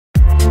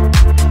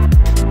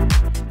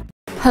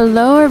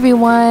Hello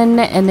everyone,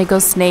 Indigo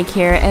Snake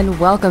here, and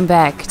welcome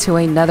back to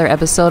another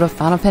episode of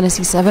Final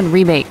Fantasy VII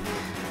Remake.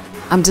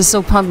 I'm just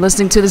so pumped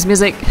listening to this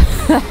music.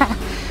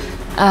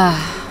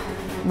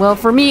 Well,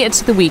 for me,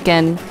 it's the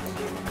weekend.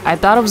 I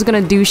thought I was gonna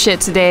do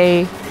shit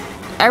today.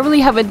 I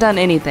really haven't done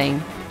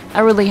anything. I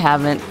really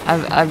haven't.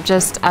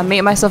 I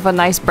made myself a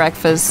nice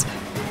breakfast,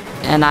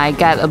 and I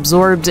got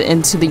absorbed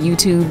into the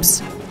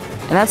YouTubes,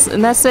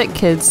 and that's it,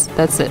 kids.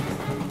 That's it.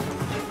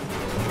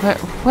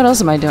 What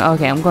else am I doing?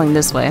 Okay, I'm going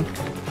this way.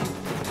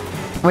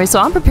 Alright,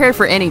 so I'm prepared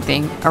for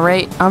anything,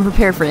 alright? I'm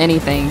prepared for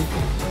anything.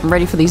 I'm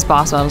ready for these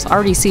boss battles. I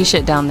already see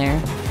shit down there.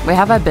 Wait,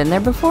 have I been there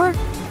before?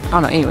 I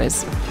don't know,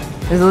 anyways.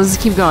 Let's just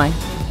keep going.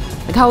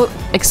 Look how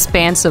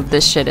expansive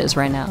this shit is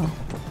right now.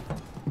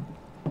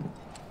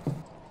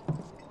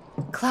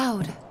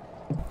 Cloud.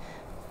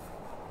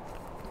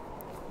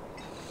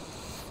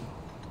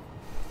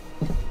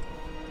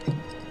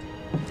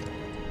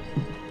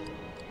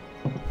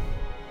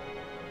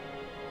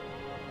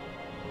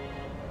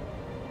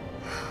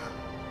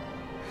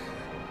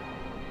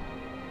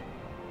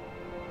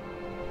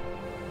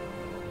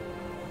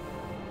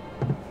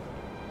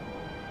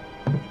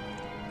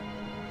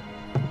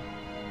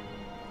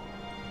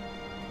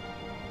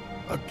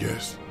 I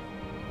guess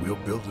we'll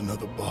build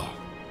another bar.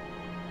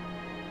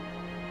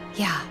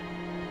 Yeah.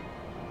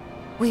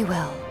 We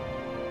will.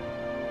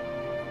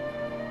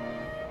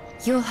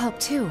 You'll help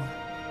too,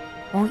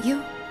 won't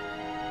you?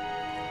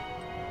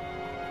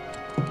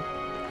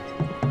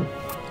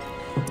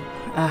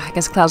 I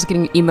guess Cloud's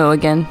getting emo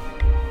again.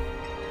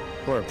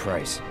 For a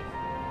price.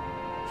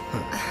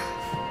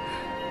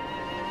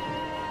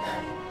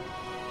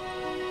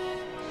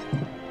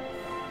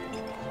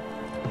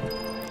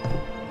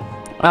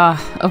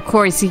 Of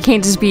course, he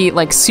can't just be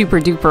like super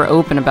duper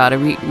open about it.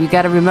 We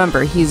gotta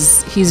remember,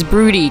 he's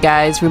broody,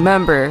 guys.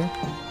 Remember,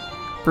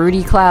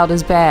 broody Cloud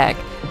is back.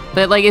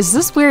 But like, is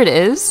this where it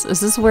is? Is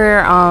this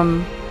where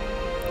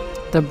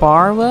the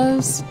bar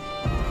was?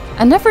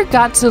 I never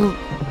got to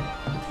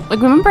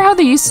like. Remember how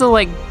they used to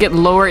like get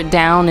lowered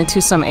down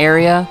into some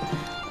area?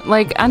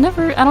 Like, I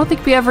don't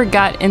think we ever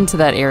got into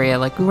that area.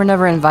 Like, we were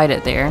never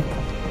invited there.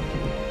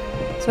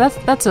 So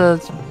that's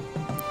a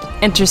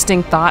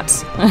interesting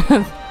thought.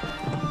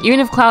 Even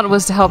if Cloud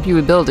was to help you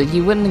rebuild it,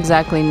 you wouldn't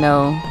exactly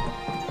know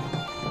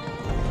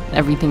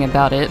everything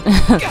about it.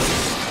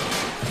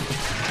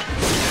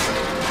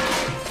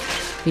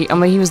 I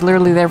mean, he was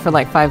literally there for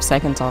like 5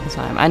 seconds all the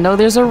time. I know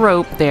there's a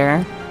rope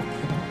there.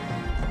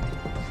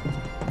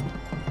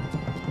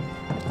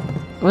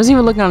 I wasn't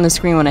even looking on the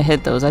screen when I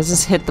hit those. I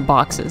just hit the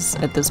boxes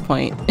at this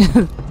point.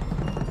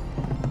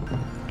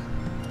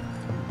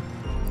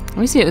 Let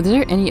me see, is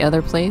there any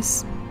other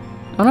place?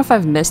 I don't know if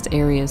I've missed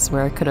areas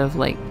where I could have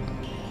like...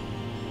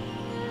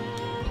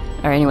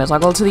 Alright, anyways, I'll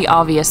go to the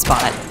obvious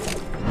spot.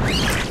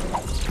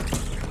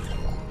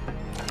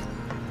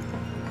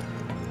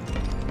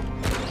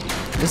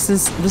 This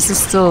is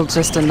still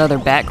just another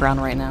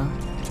background right now.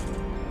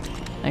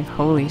 Like,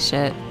 holy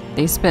shit.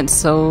 They spent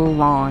so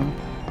long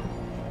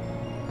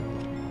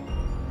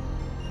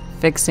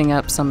fixing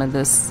up some of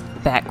this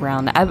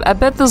background. I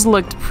bet this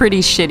looked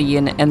pretty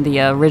shitty in the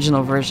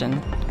original version.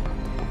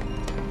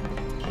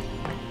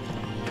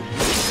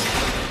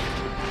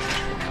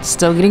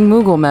 Still getting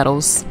Moogle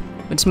medals.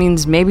 Which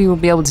means maybe we'll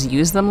be able to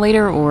use them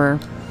later, or...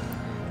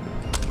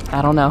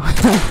 I don't know.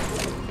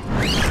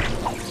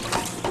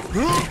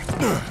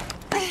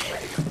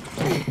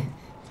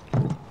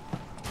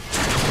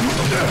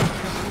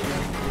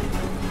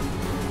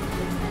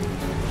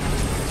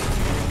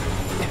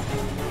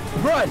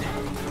 Run!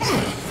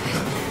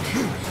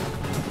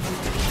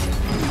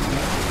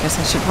 Guess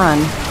I should run.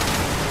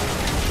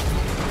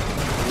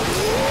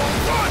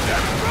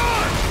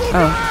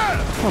 Oh,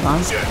 hold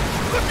on.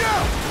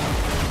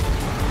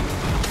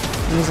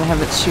 Means I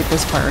have it shoot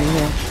this part right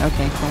here.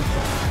 Okay, cool.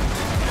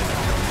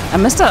 I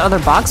missed that other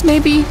box,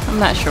 maybe? I'm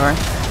not sure.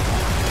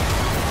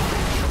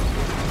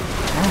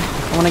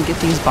 I want to get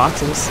these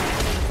boxes.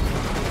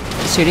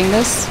 Shooting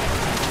this?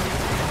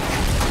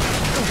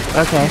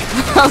 Okay.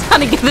 I was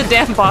trying to get the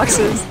damn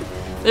boxes.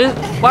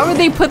 Why would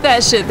they put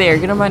that shit there?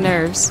 Get on my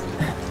nerves.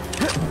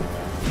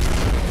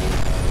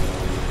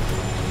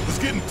 It's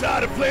getting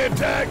tired of playing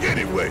tag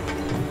anyway.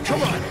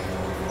 Come on.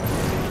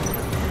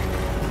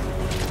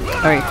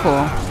 Alright,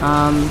 cool.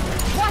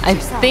 I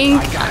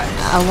think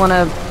I want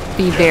to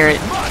be Barrett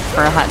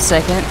for a hot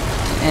second,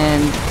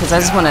 and because I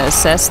just want to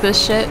assess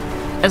this shit.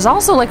 It's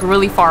also like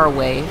really far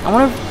away. I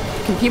want to.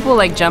 Can people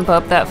like jump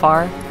up that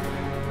far?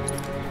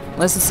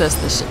 Let's assess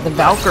this shit. The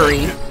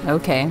Valkyrie.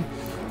 Okay.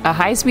 A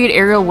high-speed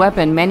aerial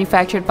weapon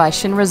manufactured by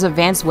Shinra's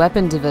Advanced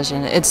Weapon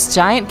Division. Its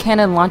giant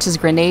cannon launches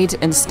grenades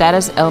and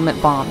status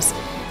element bombs.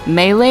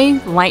 Melee,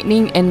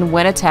 lightning, and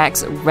wind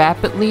attacks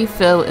rapidly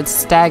fill its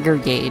stagger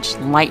gauge.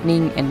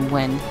 Lightning and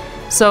wind.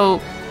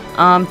 So,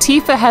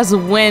 Tifa has a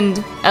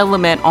wind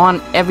element on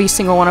every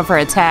single one of her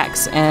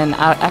attacks, and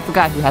I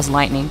forgot who has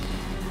lightning.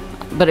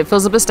 But it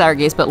fills up its stagger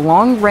gauge, but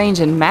long range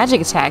and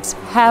magic attacks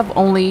have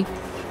only...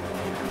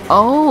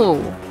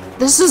 Oh,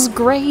 this is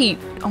great!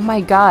 Oh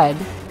my god.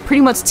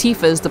 pretty much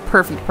Tifa is the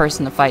perfect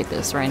person to fight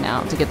this right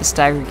now, to get the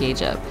stagger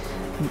gauge up.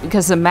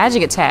 Because the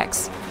magic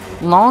attacks,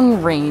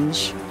 long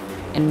range,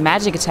 and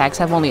magic attacks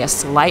have only a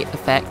slight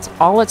effect.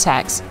 All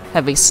attacks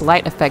have a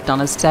slight effect on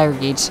the stagger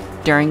gauge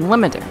during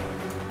limiter.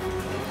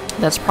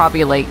 That's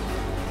probably like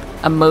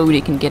a mode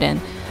it can get in.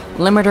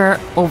 Limiter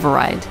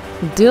override.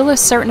 Deal a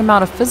certain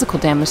amount of physical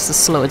damage to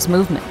slow its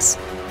movements.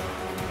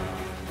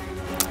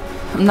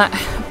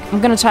 I'm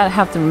gonna try to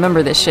have to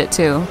remember this shit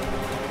too.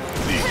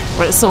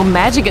 But so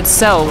magic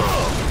itself,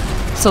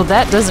 so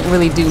that doesn't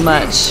really do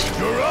much.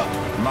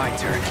 My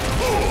turn.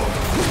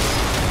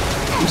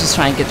 I'm just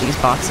trying to get these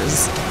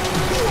boxes.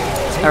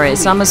 Alright,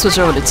 so I'm gonna switch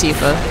over to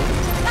Tifa.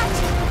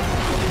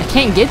 I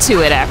can't get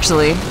to it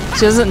actually.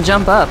 She doesn't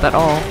jump up at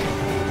all.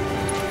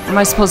 What am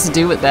I supposed to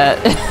do with that?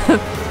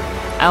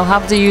 I'll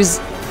have to use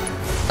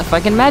a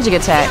fucking magic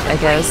attack, I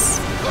guess.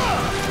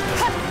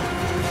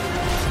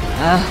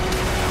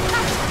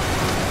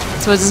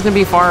 So it's just gonna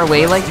be far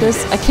away like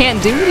this? I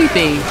can't do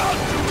anything!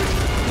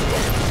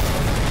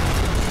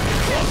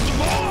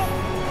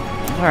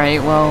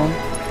 Alright, well,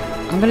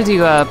 I'm gonna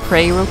do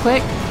pray real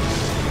quick.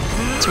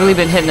 It's really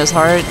been hitting us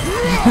hard.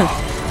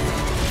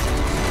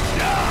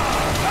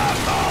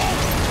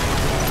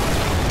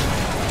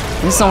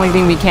 This is the only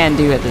thing we can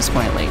do at this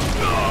point, like.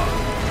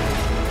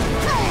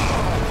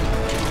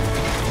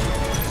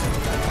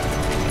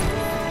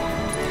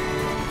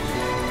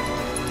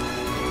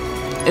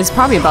 It's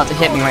probably about to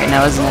hit me right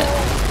now, isn't it?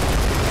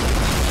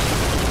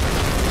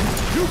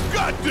 You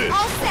got this.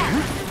 Oh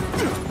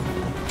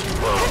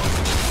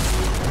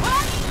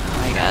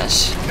my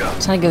gosh.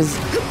 Tiger's.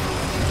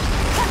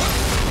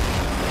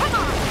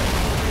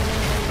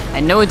 I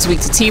know it's weak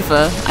to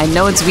Tifa. I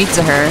know it's weak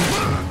to her.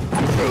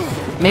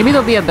 Maybe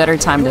there'll be a better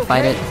time to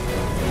fight it.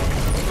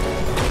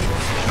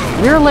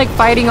 We're like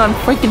fighting on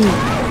freaking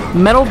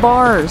metal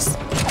bars.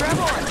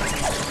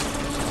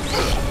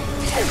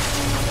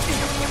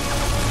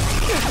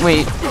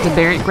 Wait, did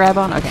Barrett grab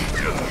on? Okay.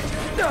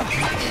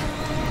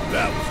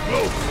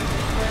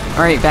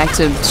 Alright, back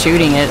to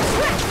shooting it,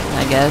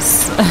 I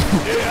guess.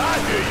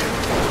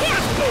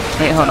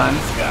 Wait, hold on.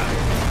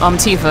 I'm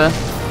Tifa.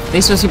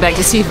 They switched me back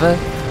to Tifa.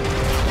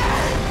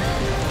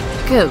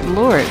 Good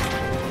lord.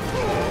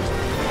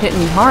 Hitting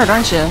me hard,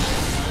 aren't you?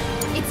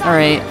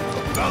 Alright.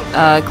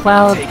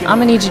 Cloud, I'm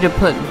gonna need you to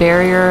put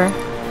barrier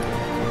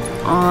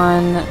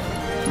on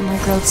my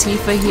girl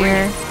Tifa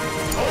here.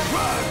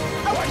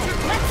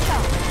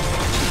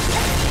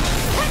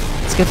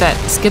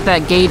 Let's get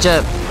that gauge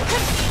up.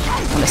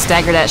 I'm gonna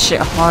stagger that shit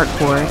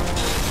hardcore.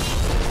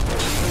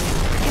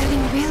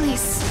 Getting really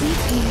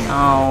sleepy.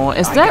 Oh,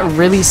 is that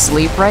really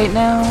sleep right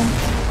now?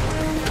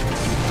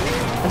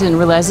 I didn't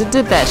realize it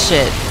did that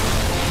shit.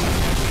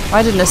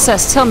 Why didn't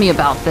Assess tell me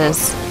about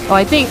this? Oh,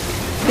 I think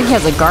he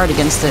has a guard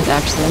against it,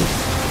 actually.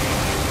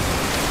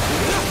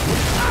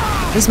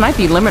 This might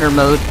be limiter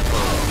mode.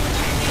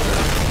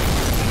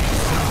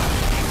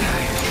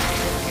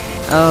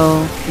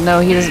 Oh, no,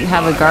 he doesn't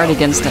have a guard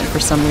against it for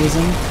some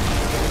reason.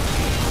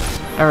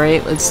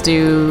 Alright, let's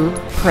do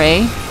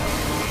pray.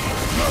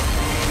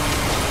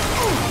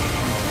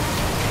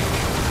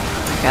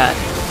 God.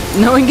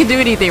 No one can do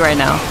anything right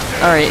now.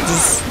 Alright,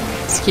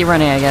 just keep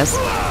running, I guess.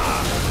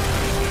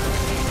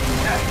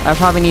 I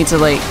probably need to,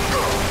 like...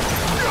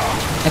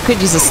 I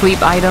could use a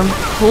sleep item.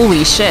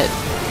 Holy shit.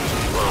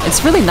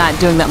 It's really not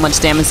doing that much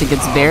damage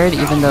against Baird,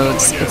 even though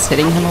it's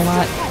hitting him a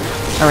lot.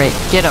 Alright,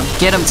 get him,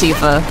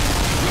 Tifa.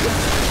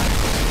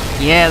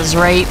 Yeah, that's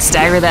right.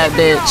 Stagger that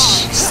bitch.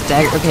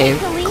 Stagger. Okay,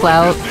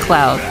 Cloud.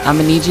 I'm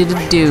gonna need you to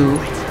do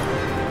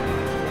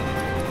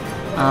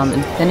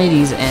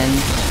Infinity's End.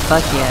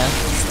 Fuck yeah,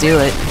 let's do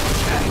it.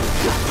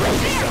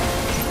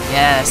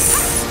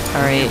 Yes.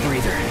 All right.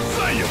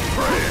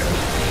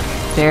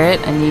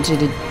 Barrett, I need you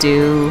to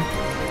do.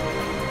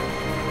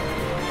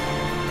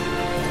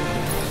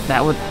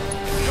 That would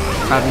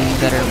probably be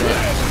better, but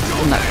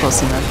I'm not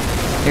close enough.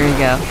 There we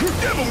go.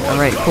 All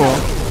right, cool.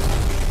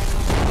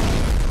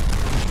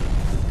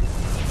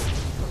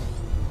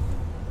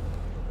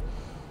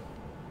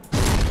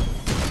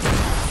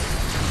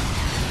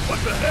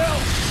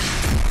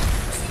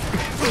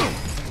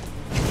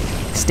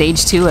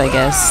 Stage 2, I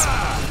guess.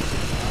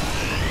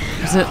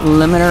 Is it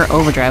limiter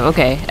overdrive?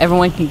 Okay,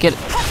 everyone can get.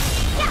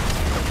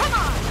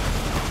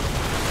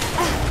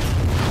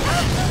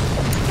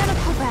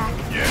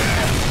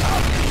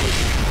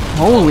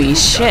 Holy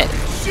shit.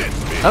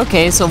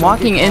 Okay, so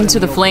walking into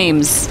the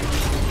flames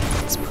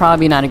is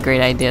probably not a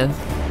great idea.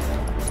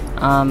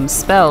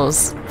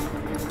 Spells.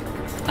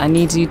 I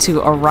need you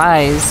to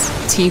arise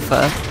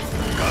Tifa.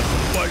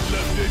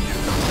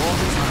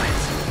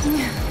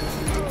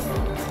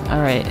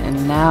 Alright,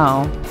 and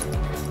now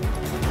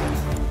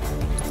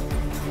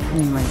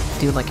we might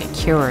do like a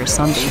cure or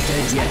some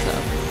shit.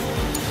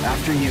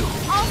 After you.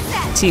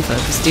 Tifa,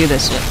 let's do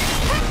this shit.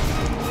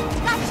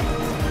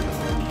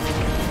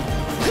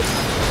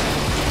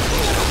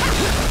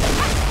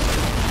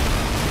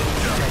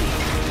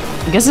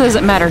 I guess it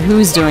doesn't matter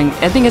who's doing.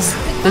 I think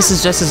this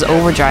is just his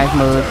overdrive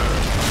mode.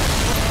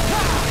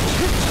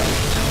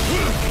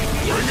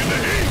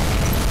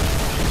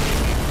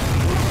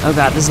 Oh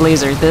god, this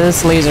laser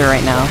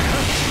right now.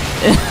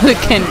 It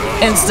can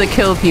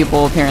insta-kill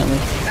people, apparently.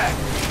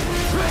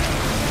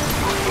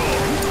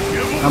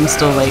 I'm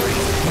still late.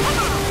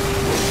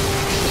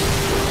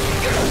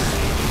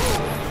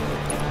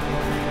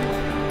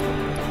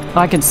 Oh,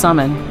 I can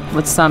summon.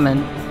 Let's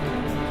summon.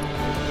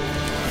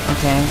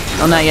 Okay.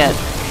 Oh, not yet.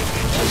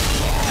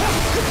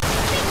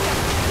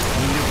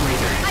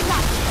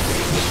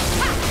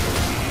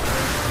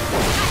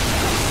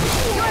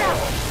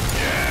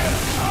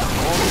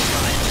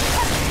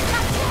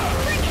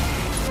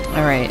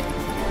 Alright.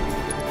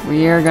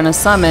 We are gonna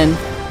summon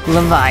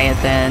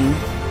Leviathan.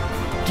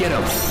 Get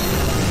him.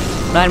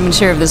 Not even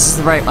sure if this is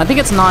the right one. I think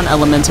it's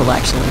non-elemental,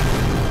 actually.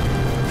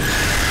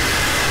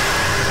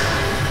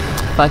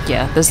 Fuck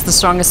yeah. This is the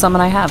strongest summon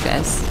I have,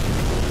 guys.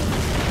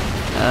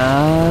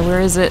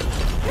 Where is it?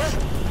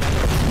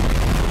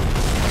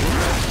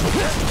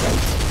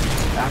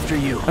 After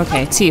you.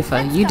 Okay,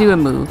 Tifa, you do a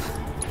move.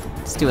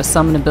 Let's do a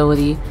summon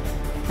ability.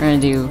 We're gonna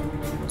do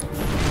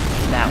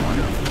that one.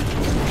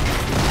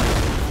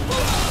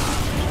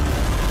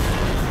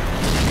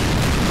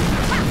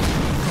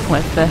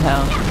 What the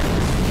hell?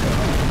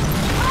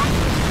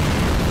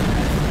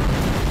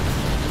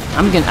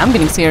 I'm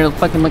getting scared to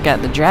fucking look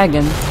at the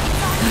dragon.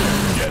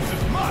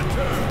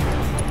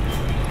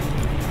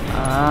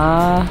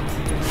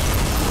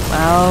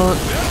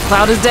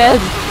 Cloud is dead.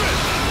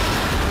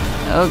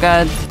 Oh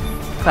god,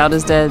 Cloud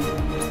is dead.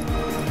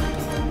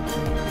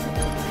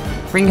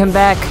 Bring him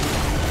back,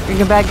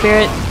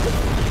 Barrett,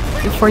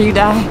 before you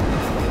die.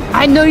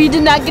 I know you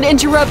did not get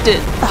interrupted.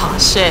 Oh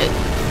shit.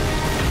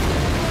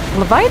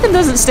 Leviathan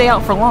doesn't stay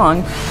out for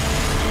long.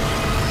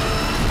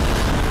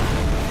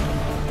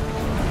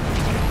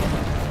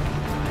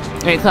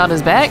 Wait, Cloud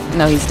is back?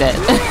 No, he's dead.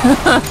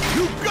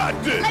 You got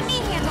this. Let me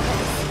handle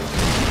this.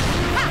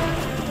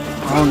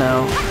 Oh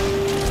no.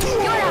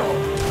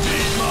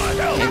 Need my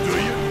help, do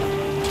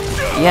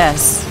you?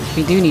 Yes,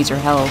 we do need your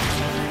help.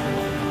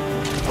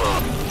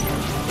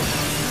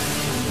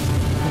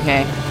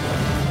 Okay.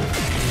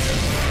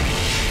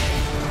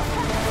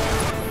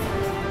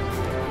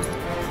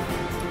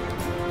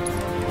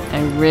 I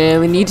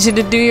really need you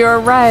to do your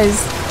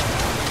rise.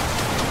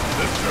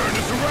 Let's turn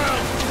this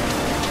around.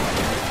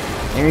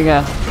 There you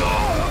go.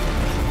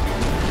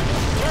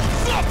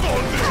 Suck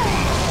on this.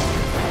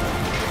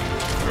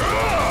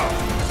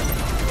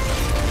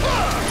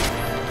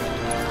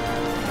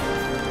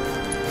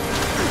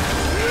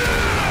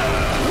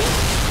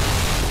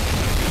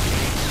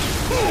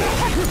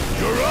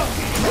 You're up.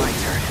 My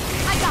turn.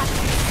 I got it.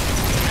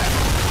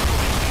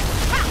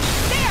 Ha!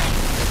 There!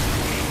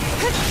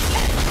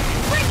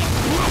 Bring it!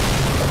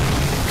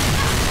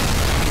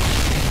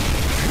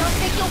 Don't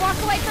think you'll walk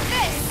away from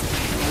this.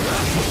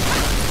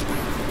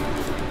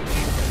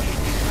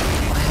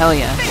 Oh, hell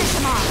yeah. Finish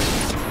him off.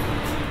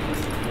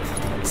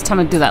 It's time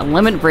to do that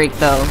limit break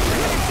though.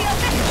 Feel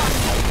this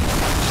one.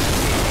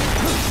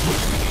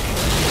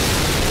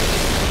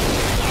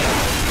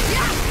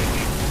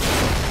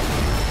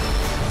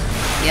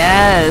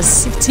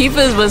 Yes!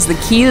 Tifa was the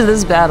key to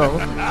this battle.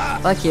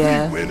 Fuck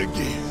yeah. Win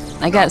again.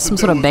 I got some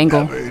sort of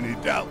bangle. Never any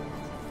doubt.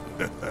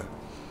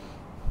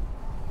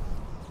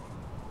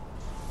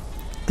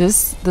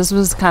 This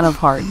was kind of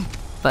hard,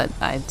 but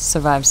I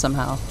survived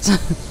somehow.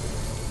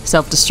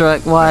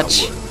 Self-destruct,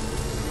 watch.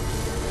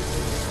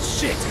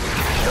 Shit.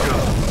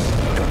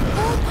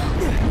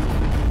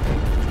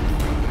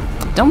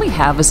 Don't we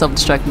have a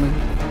self-destruct move?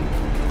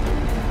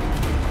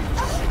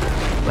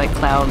 Like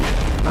Cloud.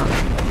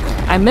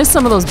 I missed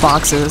some of those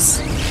boxes,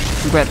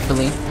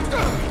 regretfully.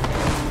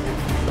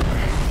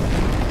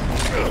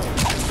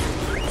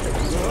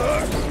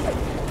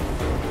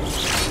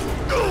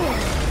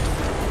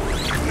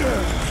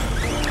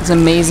 It's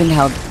amazing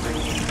how,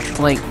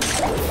 like,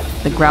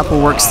 the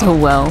grapple works so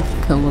well.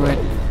 Good lord.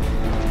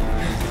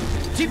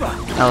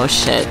 Oh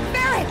shit.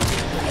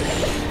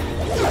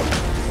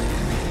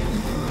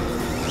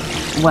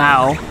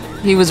 Wow.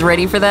 He was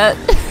ready for that?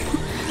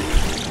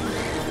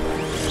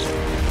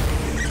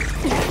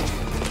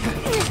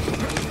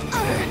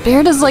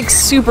 Baird is like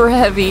super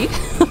heavy.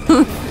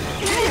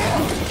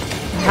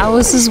 How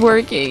is this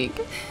working?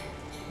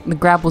 The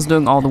grapple's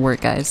doing all the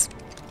work, guys.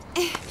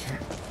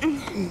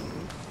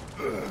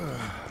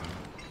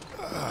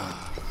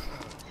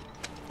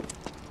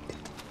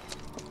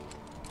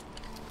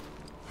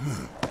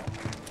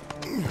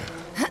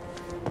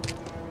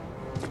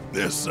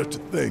 There's such a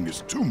thing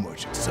as too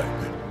much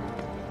excitement.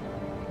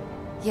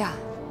 Yeah.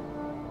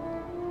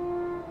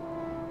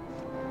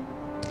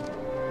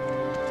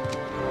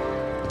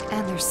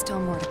 And there's still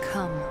more to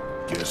come.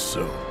 Guess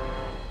so.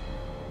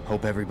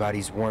 Hope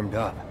everybody's warmed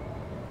up.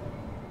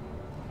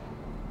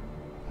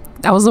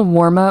 That was a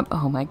warm-up.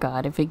 Oh my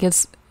god, if it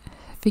gets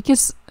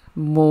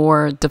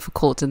more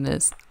difficult than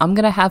this, I'm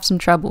gonna have some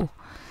trouble.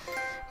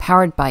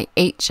 Powered by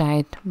 8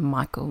 giant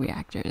Mako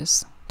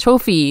reactors.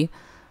 Trophy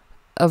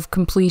of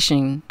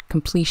completion.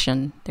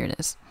 There it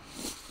is.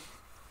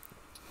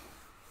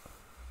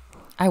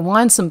 I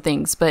won some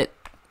things, but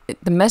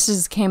the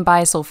messages came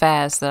by so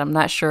fast that I'm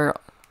not sure.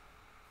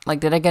 Like,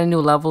 did I get a new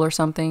level or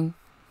something?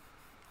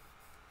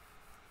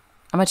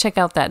 I'm gonna check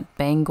out that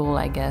bangle,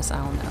 I guess.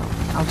 I don't know.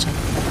 I'll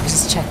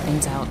just check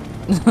things out.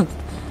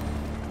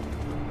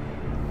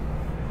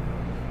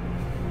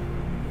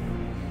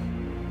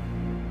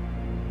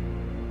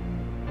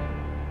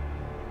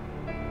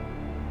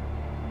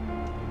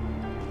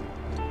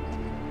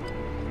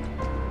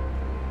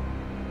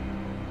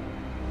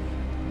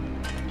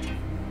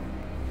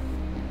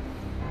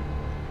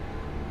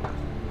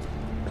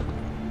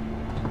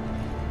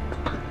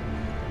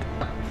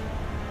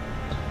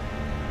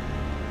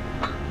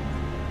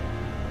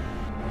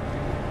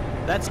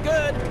 That's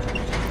good.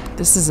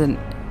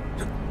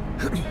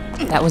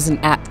 That was an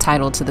apt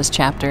title to this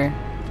chapter.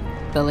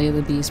 Belly of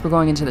the Beast. We're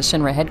going into the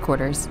Shinra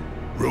headquarters.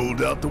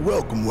 Rolled out the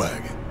welcome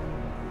wagon.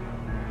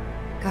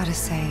 Gotta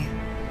say,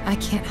 I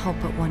can't help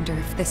but wonder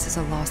if this is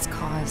a lost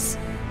cause.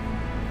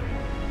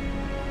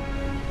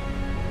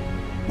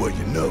 Well,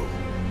 you know,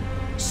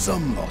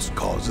 some lost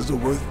causes are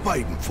worth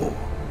fighting for.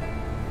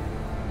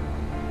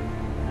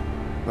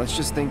 Let's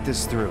just think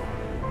this through.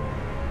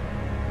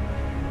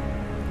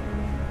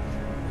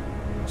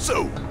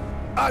 So,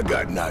 I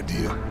got an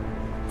idea.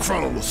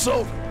 Frontal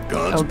assault,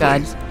 guns Oh,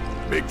 God. blazing.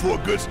 Make for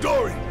a good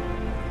story.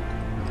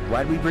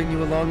 Why'd we bring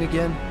you along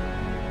again?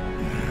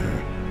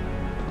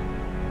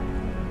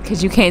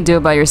 Because you can't do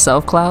it by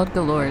yourself, Cloud.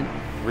 Good lord.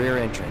 Rear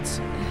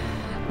entrance.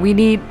 We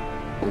need...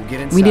 We'll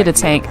get inside. We need a the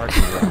tank.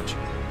 parking garage.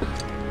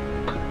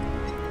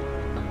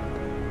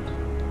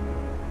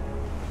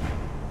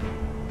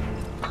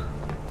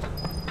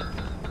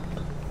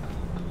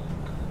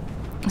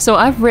 So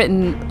I've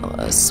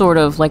written sort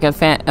of like a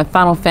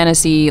Final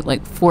Fantasy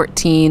like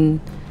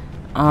 14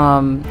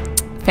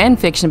 fan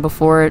fiction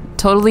before.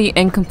 Totally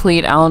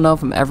incomplete. I don't know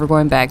if I'm ever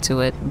going back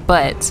to it.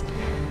 But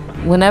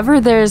whenever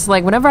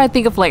I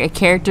think of like a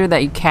character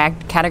that you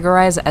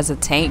categorize as a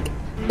tank,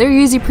 they're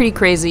usually pretty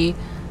crazy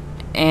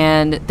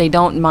and they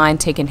don't mind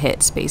taking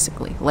hits,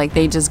 basically. Like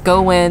they just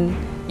go in,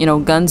 you know,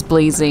 guns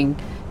blazing,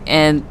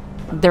 and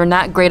they're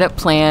not great at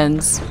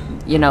plans.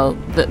 You know,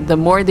 the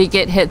more they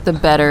get hit, the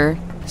better,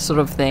 sort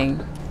of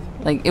thing.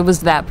 Like it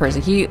was that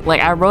person.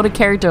 I wrote a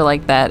character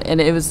like that, and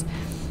it was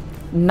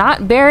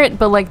not Barrett,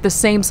 but like the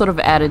same sort of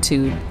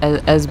attitude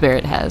as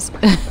Barrett has.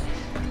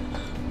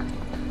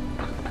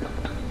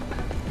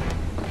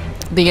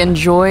 They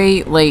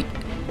enjoy like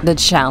the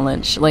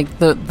challenge. Like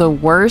the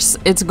worse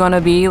it's gonna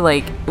be,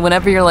 like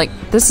whenever you're like,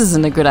 this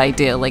isn't a good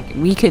idea, like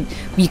we could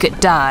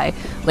die,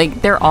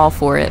 like they're all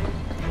for it.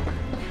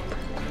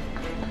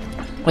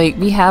 Like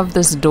we have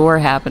this door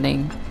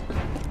happening.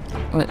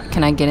 What,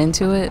 can I get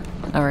into it?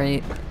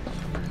 Alright.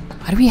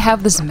 Why do we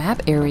have this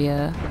map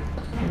area?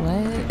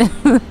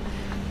 What?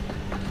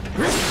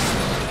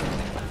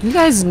 You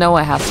guys know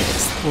I have to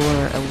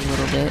explore a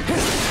little bit.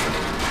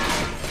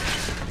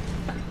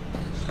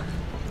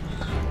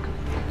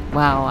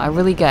 Wow, I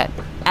really got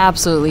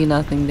absolutely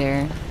nothing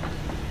there.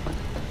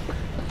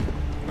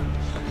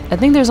 I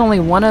think there's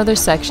only one other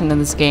section in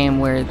this game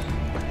where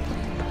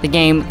the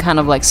game kind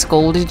of like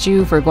scolded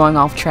you for going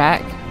off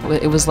track.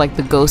 It was like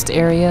the ghost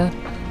area.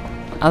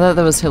 I thought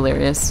that was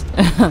hilarious.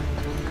 Alright,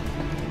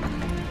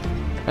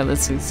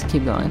 let's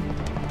keep going.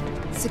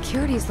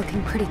 Security's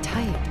looking pretty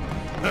tight.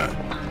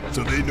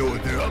 So they know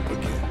what they're up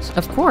against.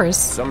 Of course.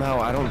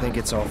 Somehow, I don't think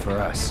it's all for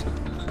us.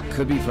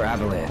 Could be for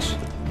Avalanche.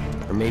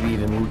 Or maybe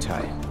even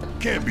Wutai.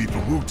 Can't be for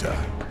Wutai.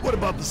 What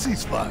about the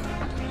ceasefire?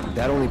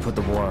 That only put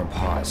the war on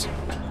pause.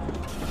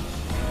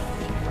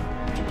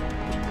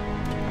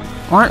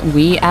 Aren't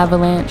we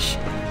Avalanche?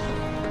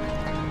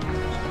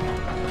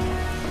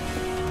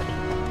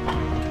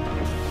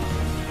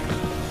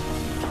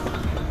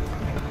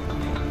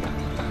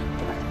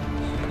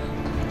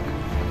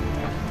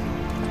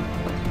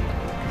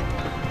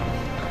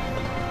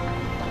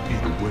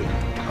 Either way,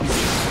 I'm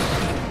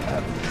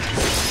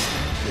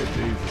their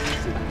days of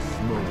sitting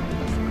snowing in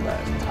this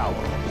glass tower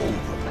are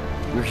over.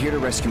 We're here to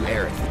rescue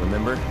Aerith,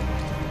 remember?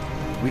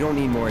 We don't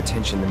need more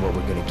attention than what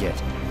we're gonna get.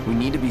 We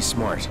need to be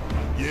smart.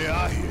 Yeah,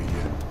 I hear you.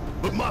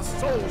 But my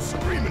soul's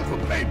screaming for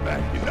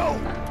payback, you know?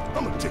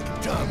 I'm a ticking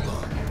time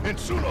bomb. And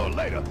sooner or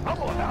later, I'm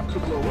gonna have to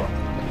blow up.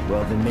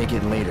 Well, then make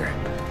it later.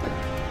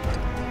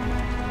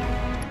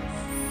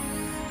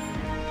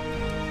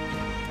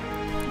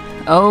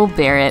 Oh,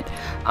 Barrett.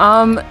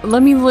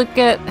 Let me look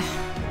at...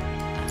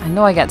 I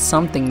know I got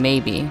something,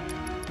 maybe.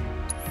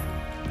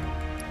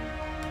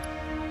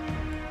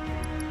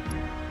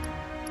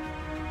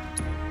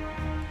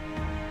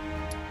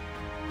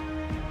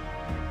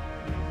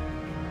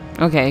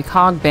 Okay,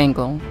 cog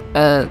bangle.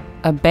 A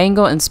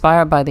bangle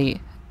inspired by the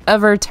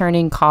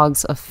ever-turning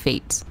cogs of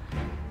fate.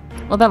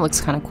 Well, that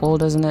looks kind of cool,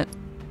 doesn't it?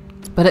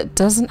 But it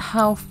doesn't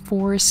have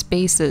 4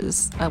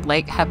 spaces. I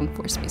like having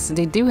 4 spaces.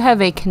 They do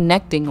have a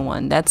connecting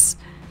one. That's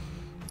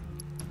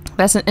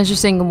an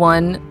interesting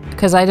one,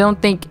 because I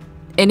don't think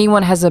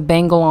anyone has a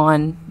bangle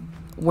on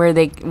where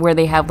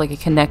they have like a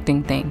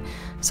connecting thing.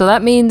 So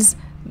that means,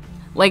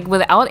 like,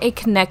 without a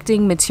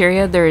connecting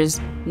materia, there is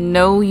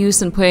no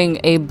use in putting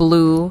a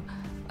blue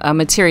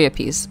materia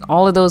piece.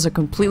 All of those are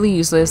completely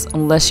useless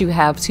unless you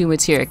have 2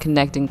 materia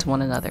connecting to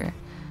one another,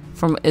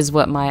 is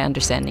what my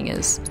understanding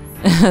is.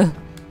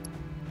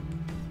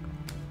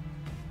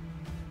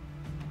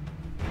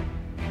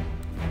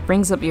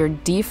 brings up your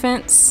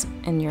defense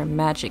and your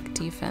magic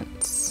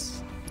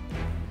defense.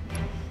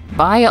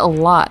 By a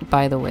lot,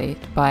 by the way.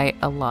 By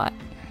a lot.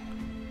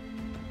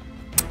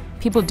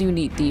 People do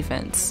need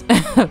defense.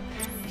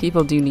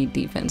 People do need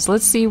defense.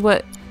 Let's see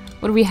what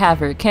do we have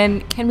here.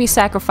 Can we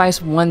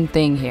sacrifice one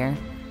thing here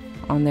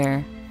on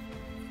there?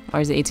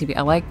 Or is it ATB?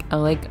 I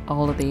like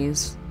all of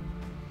these.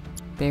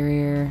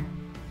 Barrier,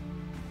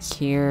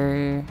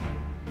 cure,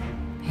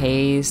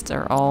 haste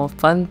are all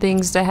fun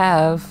things to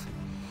have.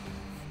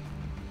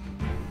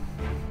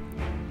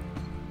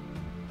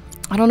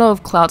 I don't know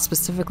if Cloud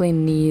specifically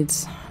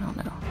needs, I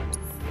don't know.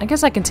 I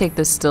guess I can take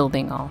this still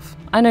thing off.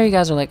 I know you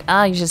guys are like,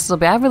 you should still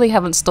be. I really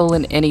haven't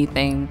stolen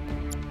anything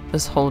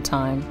this whole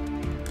time.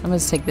 I'm gonna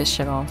take this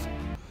shit off.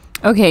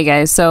 Okay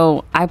guys,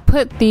 so I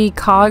put the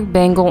cog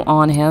bangle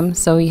on him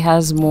so he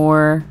has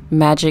more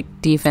magic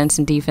defense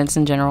and defense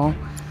in general.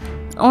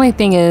 The only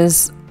thing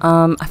is,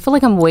 I feel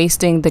like I'm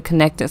wasting the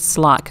connected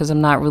slot because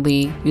I'm not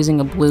really using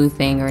a blue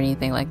thing or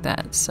anything like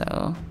that,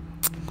 so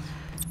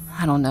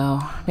I don't know.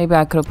 Maybe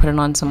I could have put it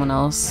on someone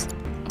else.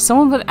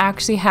 Someone would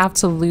actually have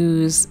to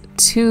lose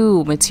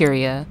 2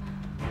 materia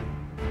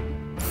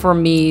for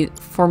me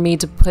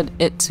to put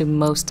it to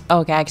most. Oh,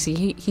 okay,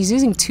 actually he's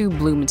using 2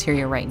 blue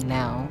materia right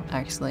now.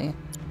 Actually,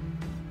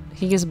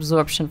 he gets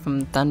absorption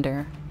from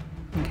thunder.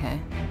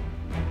 Okay,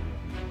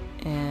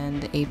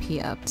 and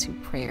AP up to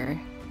prayer.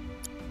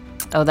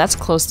 Oh, that's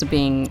close to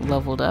being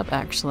leveled up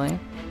actually.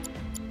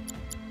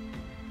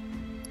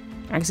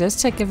 Actually,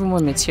 let's check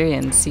everyone materia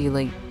and see,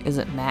 like, is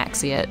it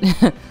max yet?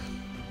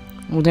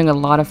 We're doing a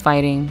lot of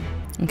fighting.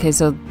 Okay,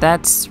 so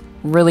that's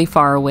really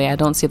far away. I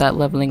don't see that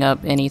leveling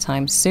up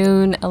anytime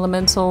soon.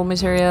 Elemental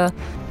materia.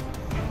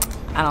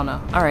 I don't know.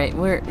 Alright,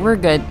 we're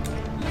good.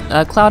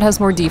 Cloud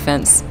has more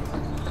defense.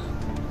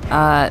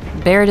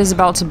 Barrett is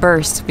about to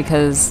burst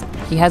because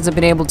he hasn't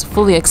been able to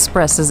fully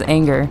express his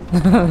anger.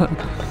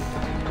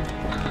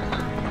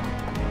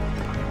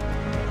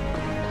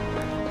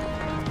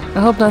 I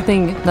hope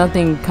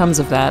nothing comes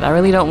of that. I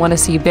really don't want to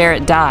see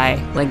Barrett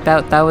die. Like,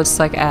 that would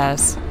suck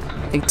ass.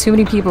 Like, too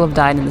many people have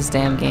died in this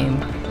damn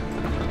game.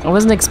 I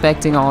wasn't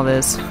expecting all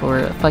this for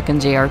a fucking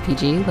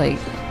JRPG. Like,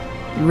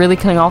 really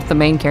killing off the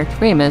main character.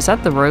 Wait a minute, is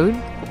that the road?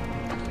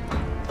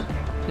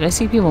 Did I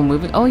see people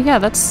moving? Oh yeah,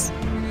 that's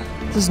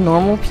just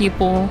normal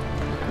people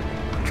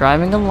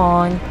driving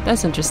along.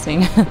 That's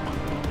interesting.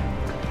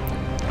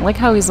 I like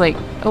how he's like,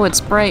 oh,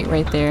 it's bright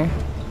right there.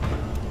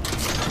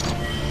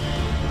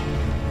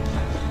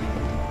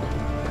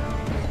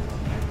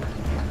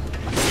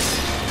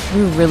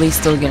 We're really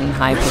still getting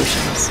high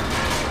potions.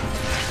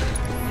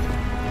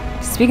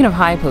 Speaking of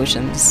high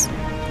potions,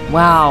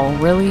 wow,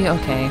 really?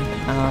 Okay.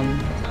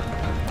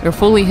 We're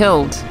fully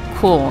healed.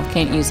 Cool.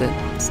 Can't use it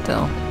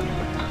still.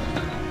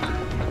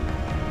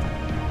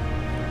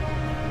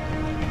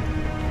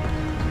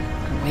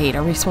 Wait,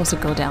 are we supposed to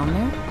go down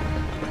there?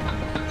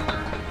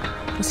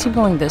 Let's keep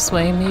going this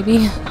way,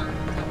 maybe.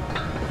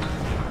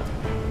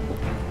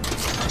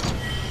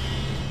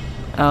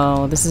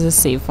 Oh, this is a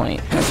save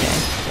point. Okay.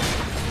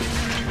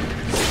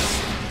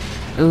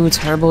 Ooh,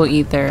 turbo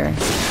ether.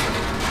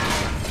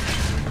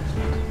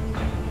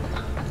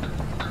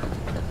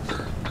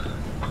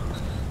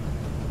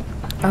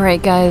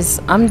 Alright guys,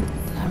 I mean,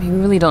 we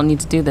really don't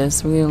need to do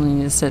this. We really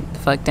need to sit the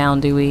fuck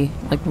down, do we?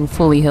 Like, we're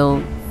fully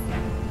healed.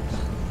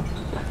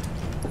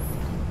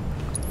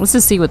 Let's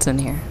just see what's in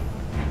here.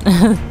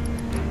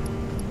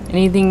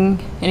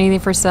 Anything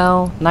for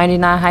sale?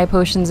 99 high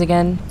potions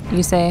again,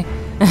 you say?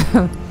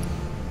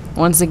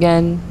 Once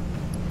again.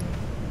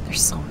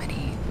 There's so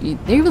many.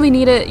 They really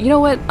need it. You know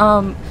what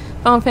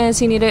Final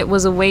Fantasy needed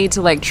was a way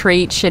to, like,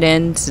 trade shit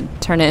in to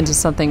turn it into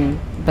something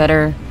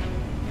better.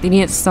 They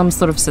needed some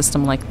sort of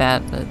system like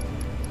that, but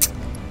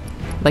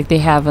like they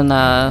have in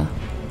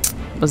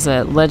was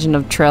it Legend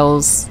of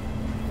Trails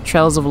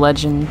of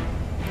Legend,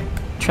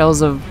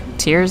 Trails of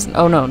Tears?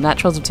 Oh no, not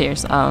Trails of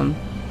Tears.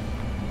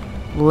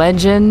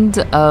 Legend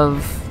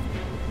of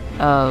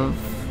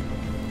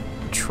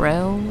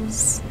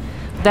Trails.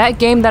 That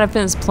game that I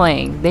finished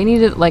playing, they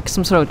needed like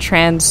some sort of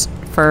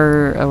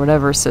transfer or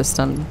whatever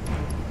system.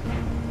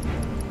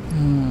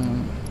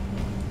 I'm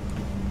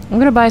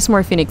gonna buy some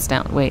more Phoenix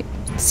Down. Wait.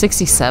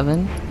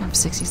 67? I have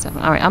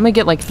 67. Alright, I'm gonna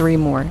get like 3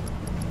 more.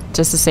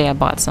 Just to say I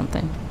bought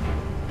something.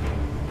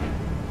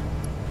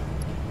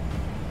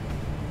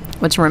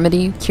 Which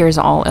remedy cures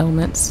all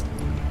ailments?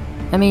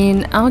 I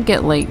mean, I'll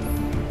get like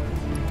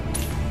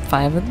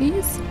 5 of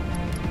these?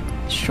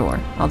 Sure,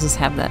 I'll just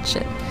have that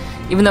shit.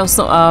 Even though,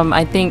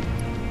 I think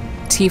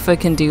Tifa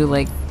can do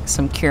like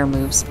some cure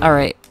moves.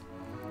 Alright.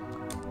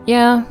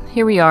 Yeah,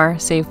 here we are,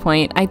 save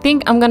point. I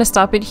think I'm gonna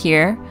stop it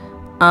here.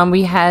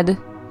 We had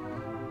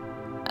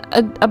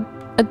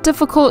a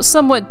difficult,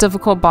 somewhat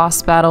difficult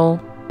boss battle.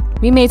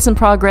 We made some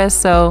progress,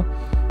 so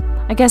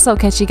I guess I'll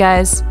catch you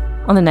guys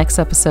on the next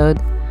episode.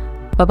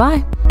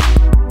 Bye-bye.